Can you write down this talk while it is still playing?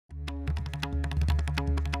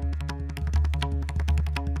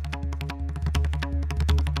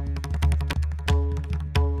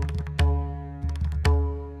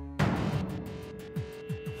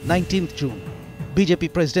19th June,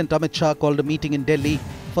 BJP President Amit Shah called a meeting in Delhi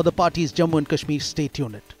for the party's Jammu and Kashmir state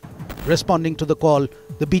unit. Responding to the call,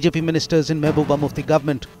 the BJP ministers in Mehbooba Mufti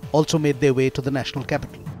government also made their way to the national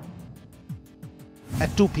capital.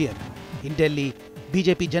 At 2 p.m. in Delhi,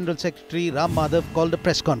 BJP General Secretary Ram Madhav called a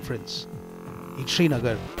press conference. In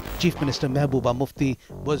Srinagar, Chief Minister Mehbooba Mufti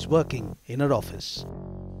was working in her office.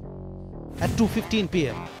 At 2:15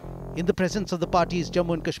 p.m., in the presence of the party's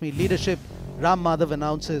Jammu and Kashmir leadership, Ram Madhav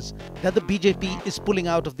announces that the BJP is pulling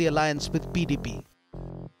out of the alliance with PDP.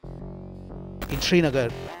 In Srinagar,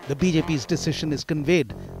 the BJP's decision is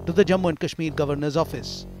conveyed to the Jammu and Kashmir Governor's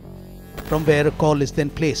office, from where a call is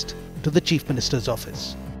then placed to the Chief Minister's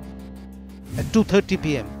office. At 2:30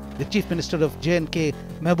 p.m., the Chief Minister of J&K,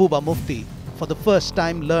 Mehbooba Mufti, for the first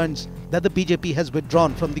time learns that the BJP has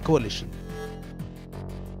withdrawn from the coalition.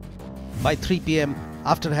 By 3 p.m.,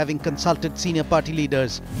 after having consulted senior party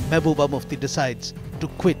leaders, Mehbooba Mufti decides to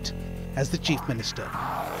quit as the Chief Minister.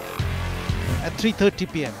 At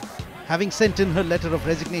 3:30 p.m., having sent in her letter of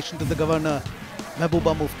resignation to the Governor,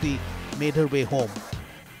 Mehbooba Mufti made her way home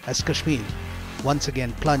as Kashmir once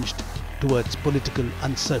again plunged towards political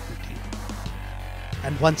uncertainty.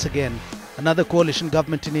 And once again, another coalition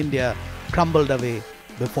government in India crumbled away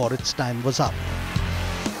before its time was up.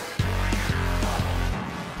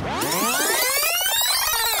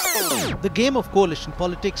 The game of coalition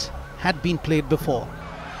politics had been played before,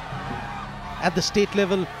 at the state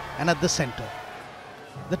level and at the centre.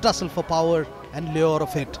 The tussle for power and lure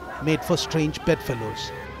of it made for strange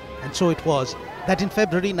bedfellows. And so it was that in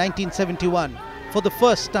February 1971, for the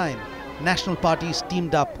first time, national parties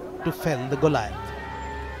teamed up to fell the Goliath.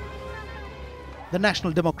 The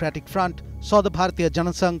National Democratic Front saw the Bharatiya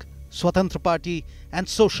Janasangh, Swatantra Party and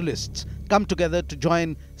Socialists come together to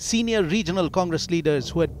join senior regional Congress leaders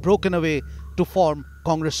who had broken away to form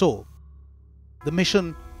Congress O. The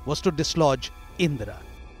mission was to dislodge Indira.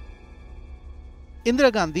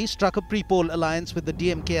 Indira Gandhi struck a pre-poll alliance with the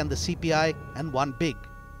DMK and the CPI and won big.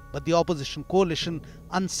 But the opposition coalition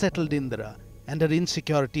unsettled Indira, and her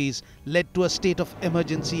insecurities led to a state of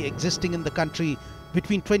emergency existing in the country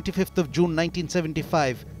between 25th of June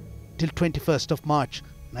 1975 till 21st of March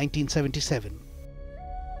 1977.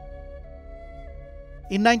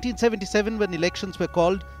 In 1977, when elections were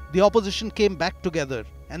called, the opposition came back together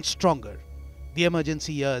and stronger. The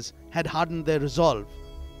emergency years had hardened their resolve.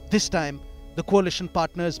 This time, the coalition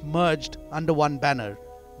partners merged under one banner,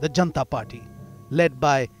 the Janata Party, led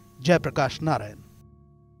by Jayaprakash Narayan.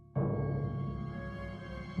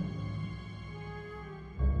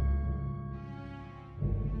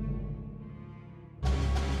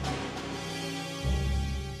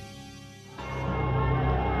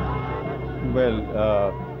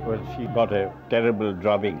 Well, she got a terrible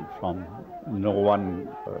drubbing from no one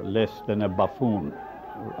less than a buffoon,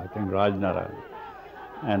 I think Rajnarayan.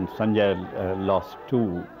 And Sanjay lost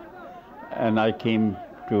 2. And I came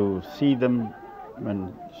to see them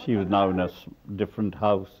when she was now in a different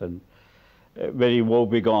house and very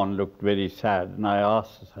woebegone, looked very sad. And I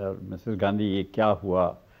asked her, Mrs. Gandhi, ye kya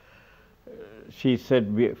hua? She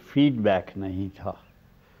said, feedback nahi tha.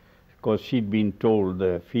 Because she'd been told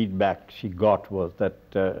the feedback she got was that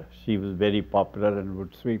she was very popular and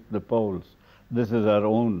would sweep the polls. This is her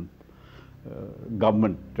own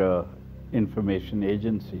government information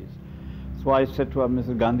agencies. So I said to her,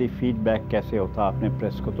 Mrs. Gandhi, feedback kaise hota? Aapne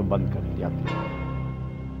press ko to band kar diya tha.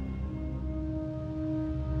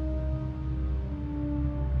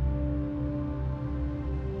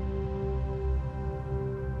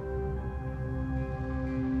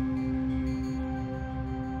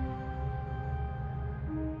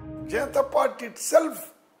 Janata Party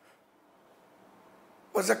itself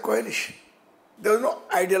was a coalition. There was no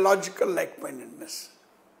ideological like-mindedness.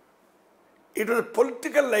 It was a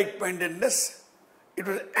political like-mindedness. It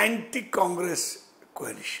was anti-Congress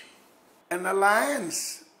coalition. An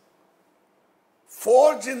alliance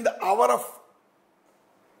forged in the hour of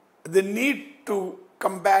the need to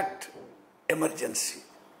combat emergency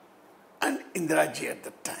and Indira Ji at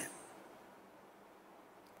that time.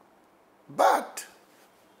 But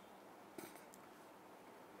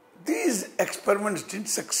these experiments didn't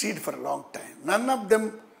succeed for a long time. None of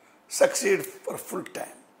them succeeded for full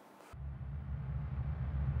time.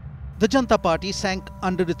 The Janata Party sank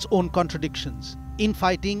under its own contradictions.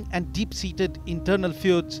 Infighting and deep-seated internal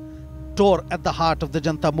feuds tore at the heart of the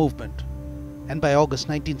Janata movement. And by August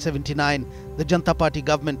 1979, the Janata Party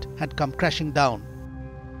government had come crashing down.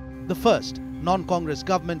 The first non-Congress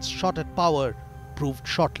government's shot at power proved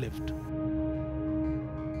short-lived.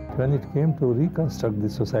 When it came to reconstruct the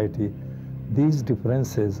society, these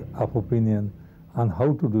differences of opinion on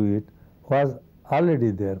how to do it was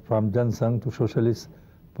already there, from Jan Sangh to Socialist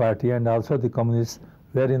Party, and also the communists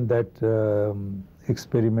were in that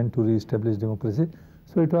experiment to re-establish democracy.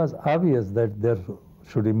 So it was obvious that there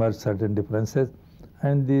should emerge certain differences,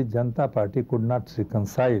 and the Janata Party could not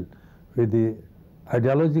reconcile with the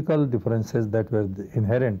ideological differences that were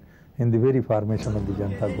inherent in the very formation of the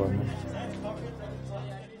Janata government.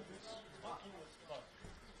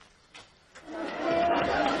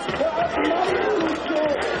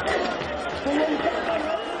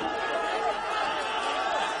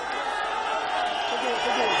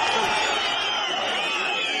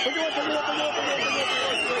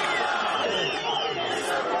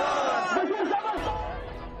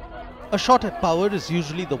 A shot at power is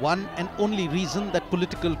usually the one and only reason that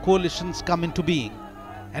political coalitions come into being.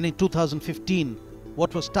 And in 2015,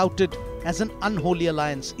 what was touted as an unholy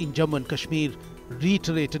alliance in Jammu and Kashmir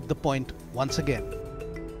reiterated the point once again.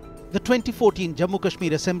 The 2014 Jammu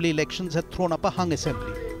Kashmir Assembly elections had thrown up a hung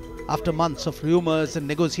assembly. After months of rumours and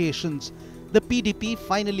negotiations, the PDP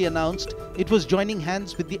finally announced it was joining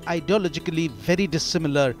hands with the ideologically very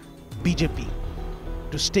dissimilar BJP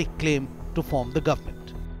to stake claim to form the government.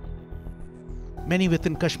 Many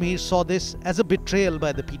within Kashmir saw this as a betrayal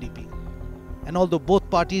by the PDP. And although both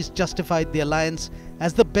parties justified the alliance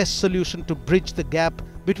as the best solution to bridge the gap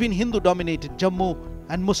between Hindu-dominated Jammu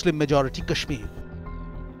and Muslim-majority Kashmir,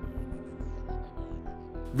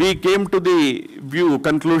 we came to the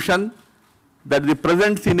conclusion that the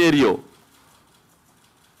present scenario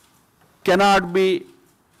cannot be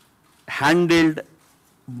handled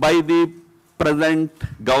by the present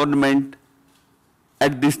government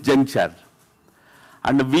at this juncture.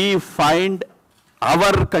 And we find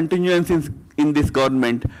our continuance in this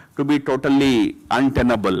government to be totally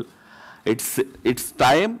untenable. It's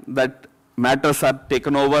time that matters are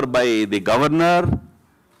taken over by the governor,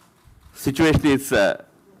 situation is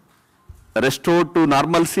restored to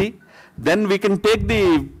normalcy, then we can take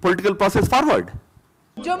the political process forward.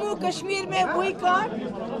 Jammu Kashmir mein boycott,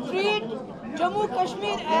 treat Jammu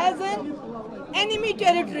Kashmir as an enemy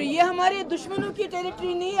territory. ये हमारे दुश्मनों की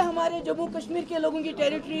territory नहीं है, हमारे जम्मू कश्मीर के लोगों की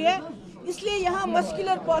टेरिटरी है. इसलिए यहाँ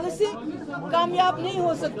मस्कुलर पॉलिसी कामयाब नहीं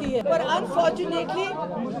हो सकती है. पर अनफॉर्चुनेटली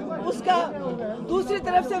उसका दूसरी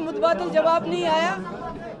तरफ से मुतबादिल जवाब नहीं आया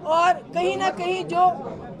और कहीं ना कहीं जो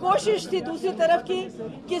कोशिश थी दूसरी तरफ की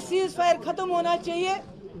कि सीज फायर खत्म होना चाहिए,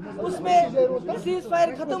 उसमें सीज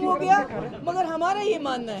फायर खत्म हो गया. मगर हमारा ये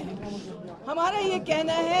मानना है, हमारा ये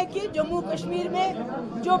कहना है कि जम्मू कश्मीर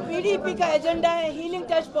में जो पीडीपी का एजेंडा है, हीलिंग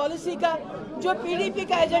टच पॉलिसी का जो पीडीपी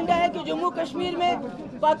का एजेंडा है कि जम्मू कश्मीर में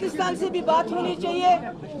पाकिस्तान से भी बात होनी चाहिए,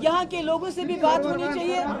 यहाँ के लोगों से भी बात होनी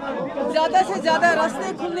चाहिए, ज़्यादा से ज़्यादा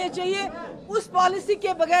रास्ते खुलने चाहिए, उस पॉलिसी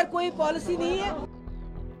के बगैर कोई पॉलिसी नहीं है.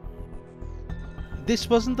 This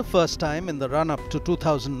wasn't the first time in the run-up to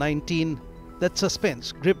 2019 that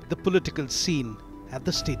suspense gripped the political scene at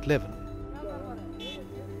the state level.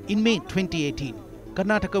 In May 2018,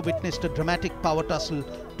 Karnataka witnessed a dramatic power tussle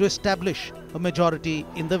to establish a majority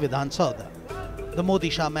in the Vidhan Sabha. The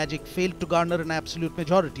Modi-Shah magic failed to garner an absolute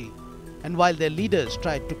majority, and while their leaders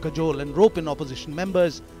tried to cajole and rope in opposition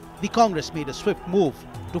members, the Congress made a swift move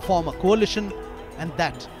to form a coalition, and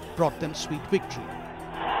that brought them sweet victory.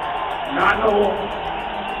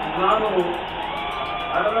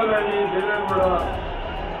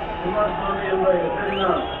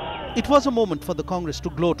 It was a moment for the Congress to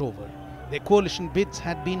gloat over. Their coalition bids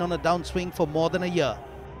had been on a downswing for more than a year.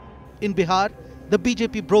 In Bihar, the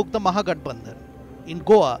BJP broke the Mahagathbandhan. In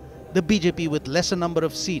Goa, the BJP with lesser number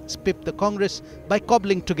of seats pipped the Congress by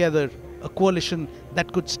cobbling together a coalition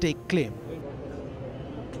that could stake claim.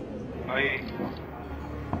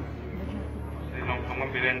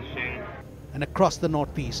 And across the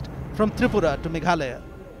northeast, from Tripura to Meghalaya,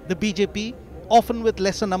 the BJP, often with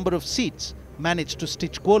lesser number of seats, managed to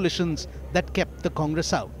stitch coalitions that kept the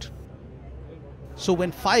Congress out. So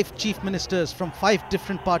when 5 chief ministers from 5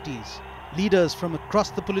 different parties, leaders from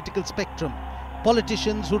across the political spectrum,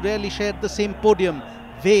 politicians who rarely shared the same podium,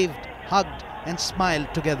 waved, hugged and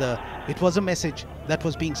smiled together, it was a message that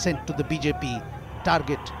was being sent to the BJP,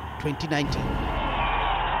 Target 2019.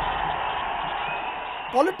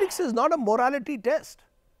 Politics is not a morality test.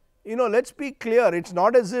 You know, let's be clear, it's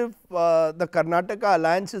not as if the Karnataka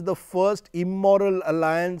alliance is the first immoral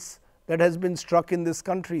alliance that has been struck in this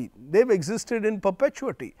country. They've existed in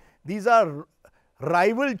perpetuity. These are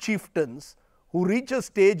rival chieftains who reach a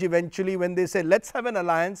stage eventually when they say, let's have an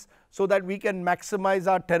alliance so that we can maximize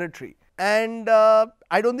our territory. And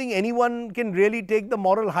I don't think anyone can really take the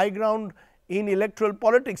moral high ground in electoral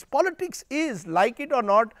politics. Politics is, like it or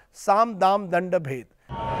not, Sam Dam Danda Bhed.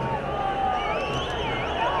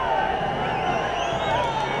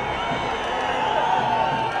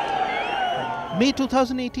 May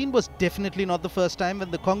 2018 was definitely not the first time when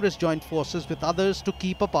the Congress joined forces with others to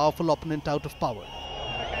keep a powerful opponent out of power.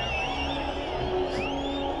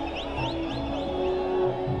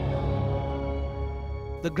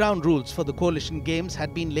 The ground rules for the coalition games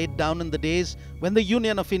had been laid down in the days when the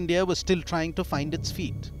Union of India was still trying to find its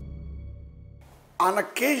feet. On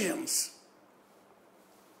occasions,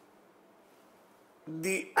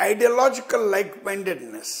 the ideological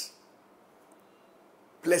like-mindedness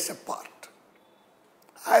plays a part.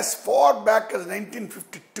 As far back as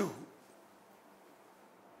 1952,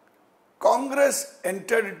 Congress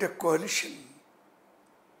entered into a coalition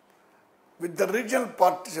with the regional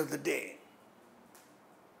parties of the day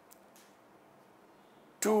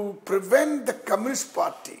to prevent the Communist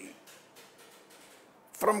Party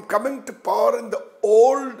from coming to power in the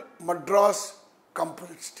old Madras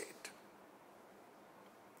Composite State.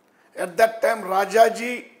 At that time,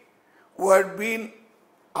 Rajaji, who had been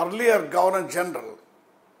earlier Governor General,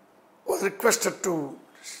 was requested to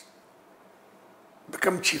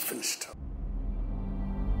become Chief Minister.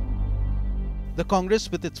 The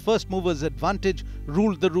Congress, with its first mover's advantage,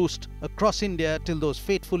 ruled the roost across India till those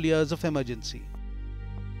fateful years of emergency.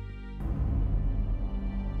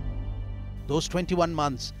 Those 21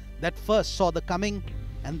 months that first saw the coming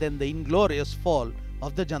and then the inglorious fall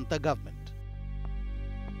of the Janata government.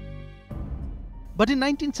 But in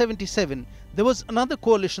 1977, there was another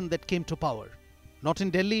coalition that came to power, not in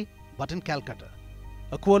Delhi, but in Calcutta.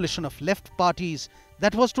 A coalition of left parties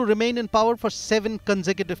that was to remain in power for 7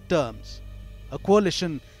 consecutive terms. A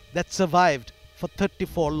coalition that survived for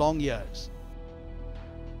 34 long years.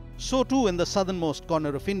 So too in the southernmost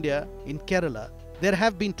corner of India, in Kerala, there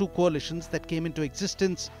have been 2 coalitions that came into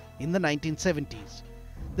existence in the 1970s.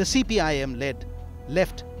 The CPIM-led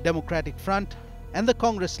Left Democratic Front and the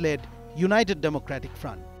Congress-led United Democratic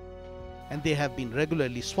Front. And they have been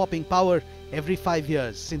regularly swapping power every 5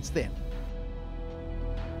 years since then.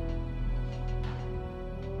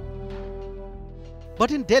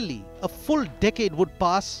 But in Delhi, a full decade would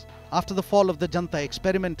pass after the fall of the Janata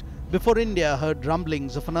experiment before India heard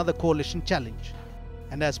rumblings of another coalition challenge.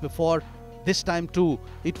 And as before, this time too,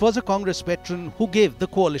 it was a Congress veteran who gave the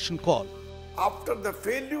coalition call. After the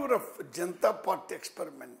failure of Janata Party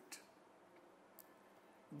experiment,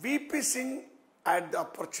 VP Singh had the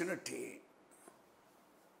opportunity,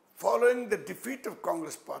 following the defeat of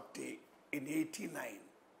Congress Party in 89,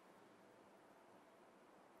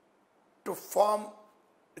 to form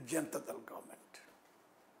a Janata Dal government.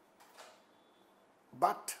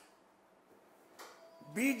 But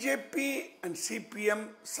BJP and CPM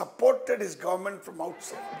supported his government from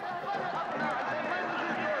outside.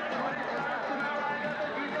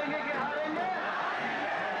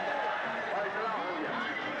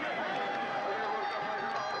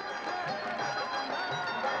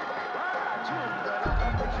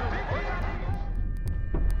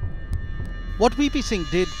 What VP Singh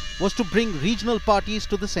did was to bring regional parties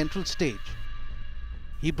to the central stage.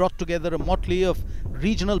 He brought together a motley of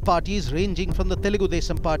regional parties ranging from the Telugu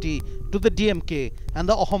Desam Party to the DMK and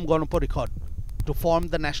the Ahom Ganaparikhad to form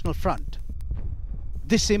the National Front.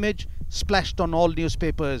 This image, splashed on all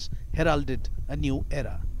newspapers, heralded a new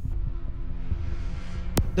era.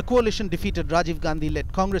 The coalition defeated Rajiv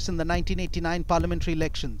Gandhi-led Congress in the 1989 parliamentary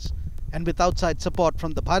elections, and with outside support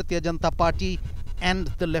from the Bharatiya Janata Party and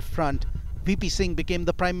the Left Front, VP Singh became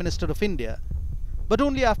the Prime Minister of India, but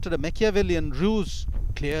only after a Machiavellian ruse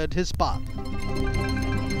cleared his path.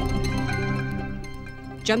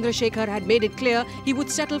 Chandrasekhar had made it clear he would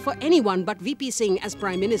settle for anyone but VP Singh as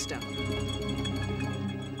Prime Minister.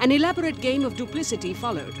 An elaborate game of duplicity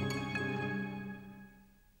followed.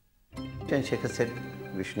 Chandrasekhar said,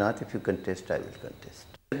 Vishwanath, if you contest, I will contest.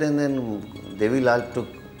 Then Devi Lal took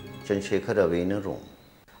Chandrasekhar away in a room.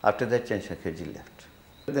 After that, Chandrasekhar ji left.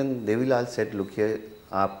 Then Devi Lal said, look here,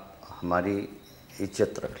 आप हमारी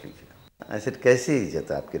इज्जत रख लीजिए. I said, कैसी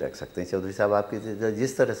इज्जत आपकी रख सकते हैं चौधरी साहब, आपकी इज्जत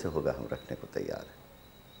जिस तरह से होगा हम रखने को तैयार हैं.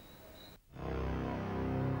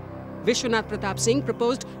 Vishwanath Pratap Singh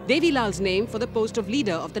proposed Devi Lal's name for the post of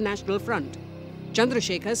leader of the National Front.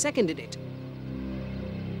 Chandrasekhar seconded it.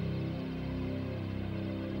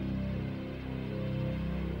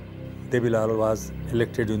 Devi Lal was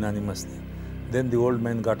elected unanimously. Then the old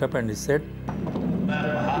man got up and he said,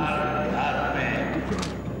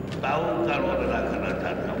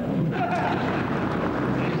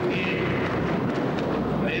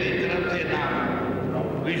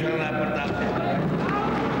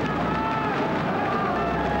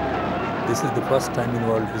 this is the first time in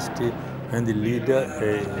world history when the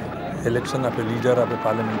election of a leader of a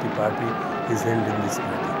parliamentary party is held in this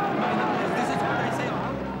matter.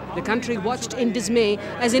 The country watched in dismay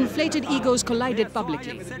as inflated egos collided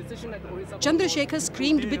publicly. Chandrasekhar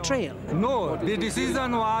screamed betrayal. No, the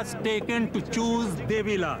decision was taken to choose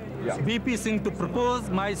Devilal. VP Singh to propose,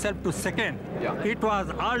 myself to second. It was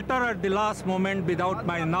altered at the last moment without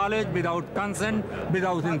my knowledge, without consent,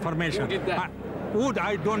 without information.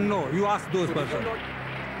 I don't know. You ask those persons.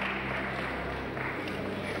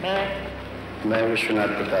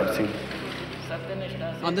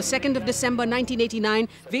 On the 2nd of December 1989,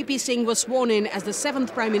 VP Singh was sworn in as the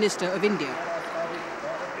 7th Prime Minister of India.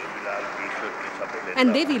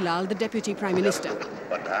 And Devilal, the Deputy Prime Minister.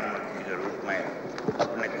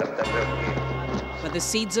 But the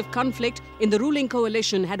seeds of conflict in the ruling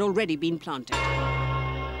coalition had already been planted.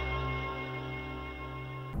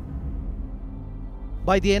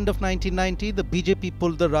 By the end of 1990, the BJP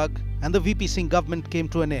pulled the rug and the VP Singh government came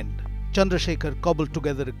to an end. Chandrasekhar cobbled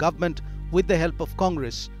together a government with the help of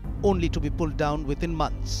Congress, only to be pulled down within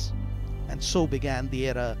months. And so began the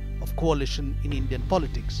era of coalition in Indian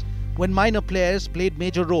politics, when minor players played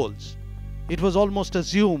major roles. It was almost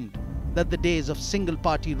assumed that the days of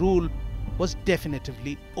single-party rule was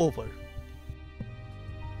definitively over.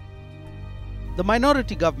 The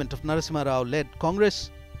minority government of Narasimha Rao-led Congress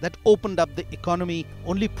that opened up the economy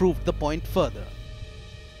only proved the point further.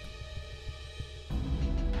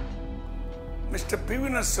 Mr. P.V.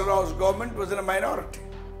 Narasimha Rao's government was in a minority.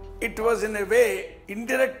 It was in a way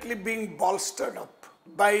indirectly being bolstered up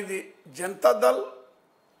by the Janata Dal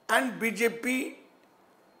and BJP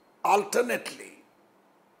alternately.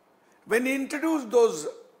 When he introduced those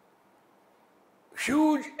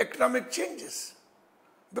huge economic changes,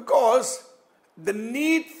 because the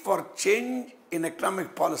need for change in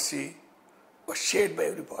economic policy was shared by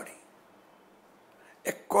everybody.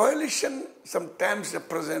 A coalition sometimes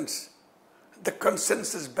represents the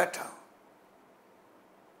consensus better.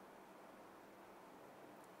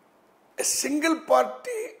 A single party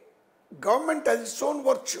government has its own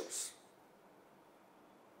virtues.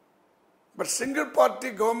 But single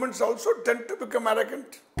party governments also tend to become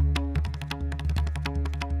arrogant.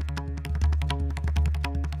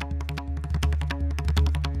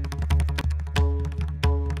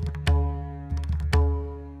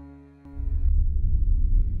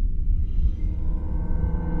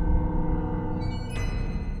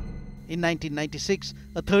 In 1996,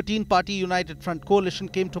 a 13-party United Front coalition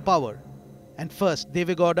came to power, and first Deve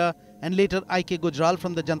Gowda and later I.K. Gujral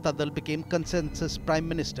from the Janata Dal became consensus prime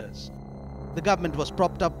ministers. The government was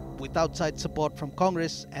propped up with outside support from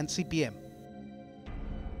Congress and CPM.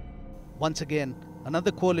 Once again,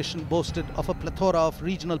 another coalition boasted of a plethora of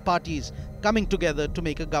regional parties coming together to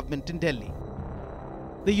make a government in Delhi.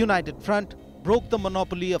 The United Front broke the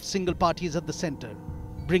monopoly of single parties at the centre,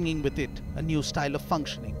 bringing with it a new style of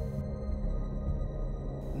functioning.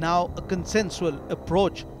 Now, a consensual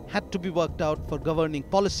approach had to be worked out for governing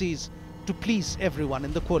policies to please everyone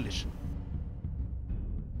in the coalition.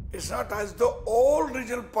 It's not as though all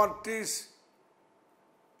regional parties,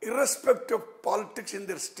 irrespective of politics in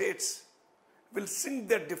their states, will sink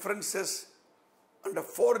their differences and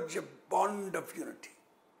forge a bond of unity.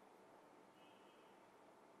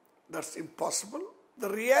 That's impossible. The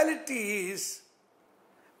reality is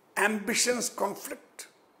ambitions conflict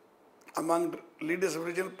among leaders of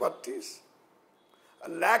regional parties, a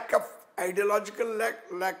lack of ideological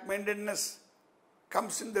like-mindedness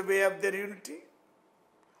comes in the way of their unity.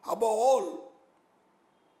 Above all,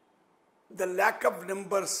 the lack of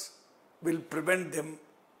numbers will prevent them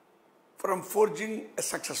from forging a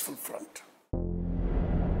successful front.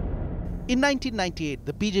 In 1998,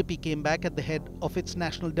 the BJP came back at the head of its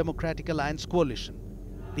National Democratic Alliance coalition.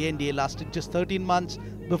 The NDA lasted just 13 months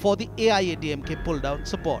before the AIADMK pulled out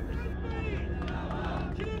support.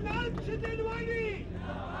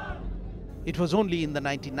 It was only in the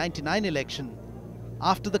 1999 election,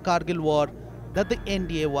 after the Kargil war, that the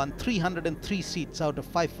NDA won 303 seats out of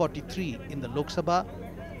 543 in the Lok Sabha,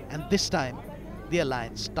 and this time the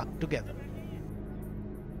alliance stuck together.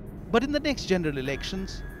 But in the next general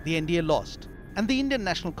elections, the NDA lost, and the Indian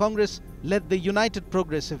National Congress led the United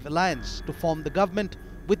Progressive Alliance to form the government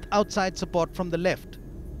with outside support from the left,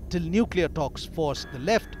 till nuclear talks forced the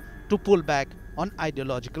left to pull back on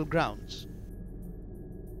ideological grounds.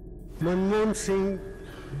 Manmohan Singh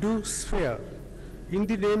do swear in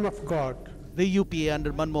the name of God. The UPA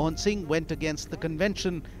under Manmohan Singh went against the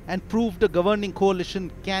convention and proved a governing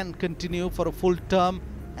coalition can continue for a full term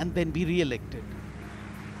and then be re-elected.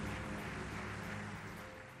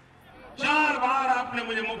 4 बार आपने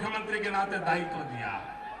मुझे मुख्यमंत्री के नाते दायित्व दिया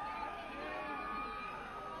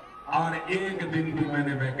और एक दिन भी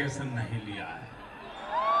मैंने वैकेशन नहीं लिया है,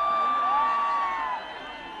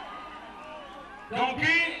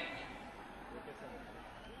 क्योंकि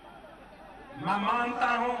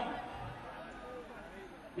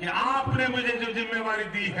कि आपने मुझे जो जिम्मेवारी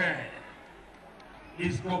दी है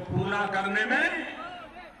इसको पूरा करने में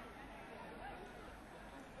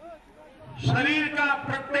शरीर का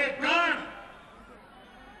प्रत्येक कण,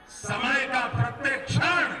 समय का प्रत्येक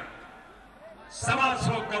क्षण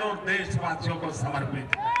 125 करोड़ देशवासियों को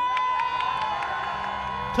समर्पित है।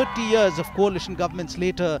 30 years of coalition governments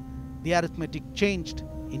later, the arithmetic changed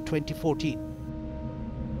in 2014.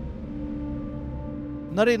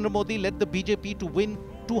 Narendra Modi led the BJP to win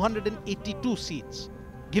 282 seats,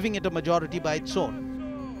 giving it a majority by its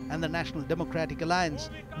own. And the National Democratic Alliance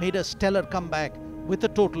made a stellar comeback with a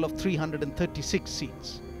total of 336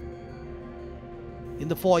 seats. In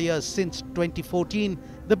the 4 years since 2014,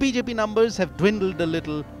 the BJP numbers have dwindled a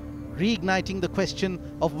little, reigniting the question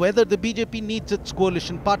of whether the BJP needs its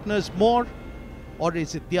coalition partners more, or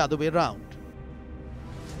is it the other way around?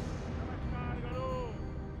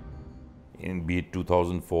 Be it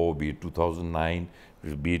 2004, be it 2009,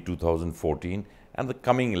 be it 2014, and the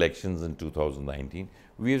coming elections in 2019,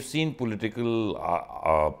 we have seen political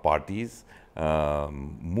parties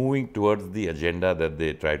moving towards the agenda that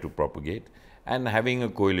they try to propagate and having a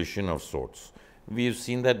coalition of sorts. We have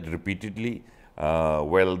seen that repeatedly.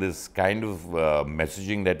 Well, this kind of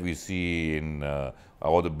messaging that we see in,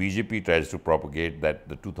 or the BJP tries to propagate, that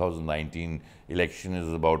the 2019 election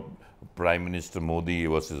is about Prime Minister Modi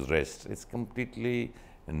versus rest, it's completely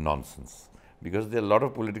nonsense. Because there are a lot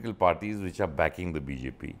of political parties which are backing the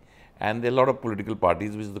BJP, and there are a lot of political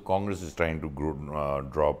parties which the Congress is trying to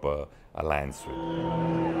drop an alliance with.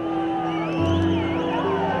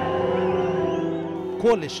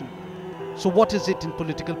 Coalition. So what is it in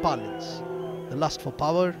political parlance? The lust for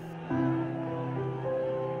power?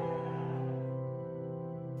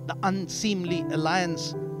 The unseemly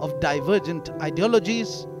alliance of divergent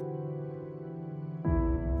ideologies?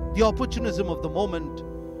 The opportunism of the moment?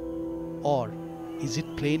 Or is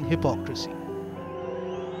it plain hypocrisy?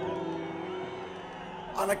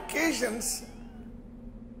 On occasions,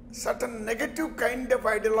 certain negative kind of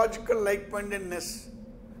ideological like-mindedness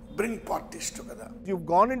bring parties together. You've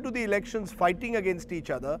gone into the elections fighting against each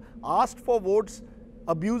other, asked for votes,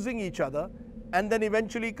 abusing each other, and then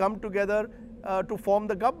eventually come together to form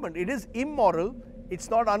the government. It is immoral, it's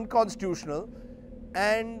not unconstitutional,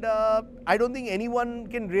 and I don't think anyone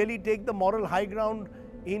can really take the moral high ground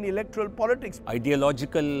in electoral politics.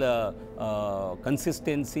 Ideological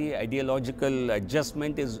consistency, ideological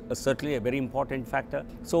adjustment is certainly a very important factor.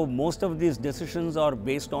 So most of these decisions are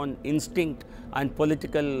based on instinct and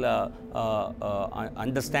political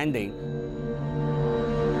understanding.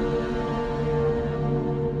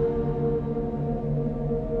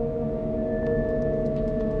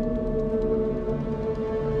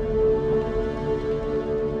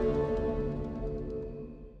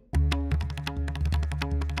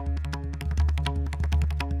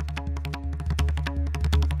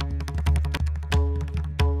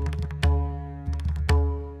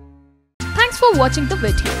 Thanks for watching the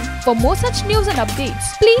video. For more such news and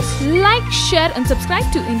updates, please like, share and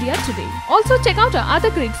subscribe to India Today. Also check out our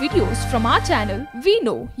other great videos from our channel. We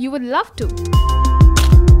know you would love to.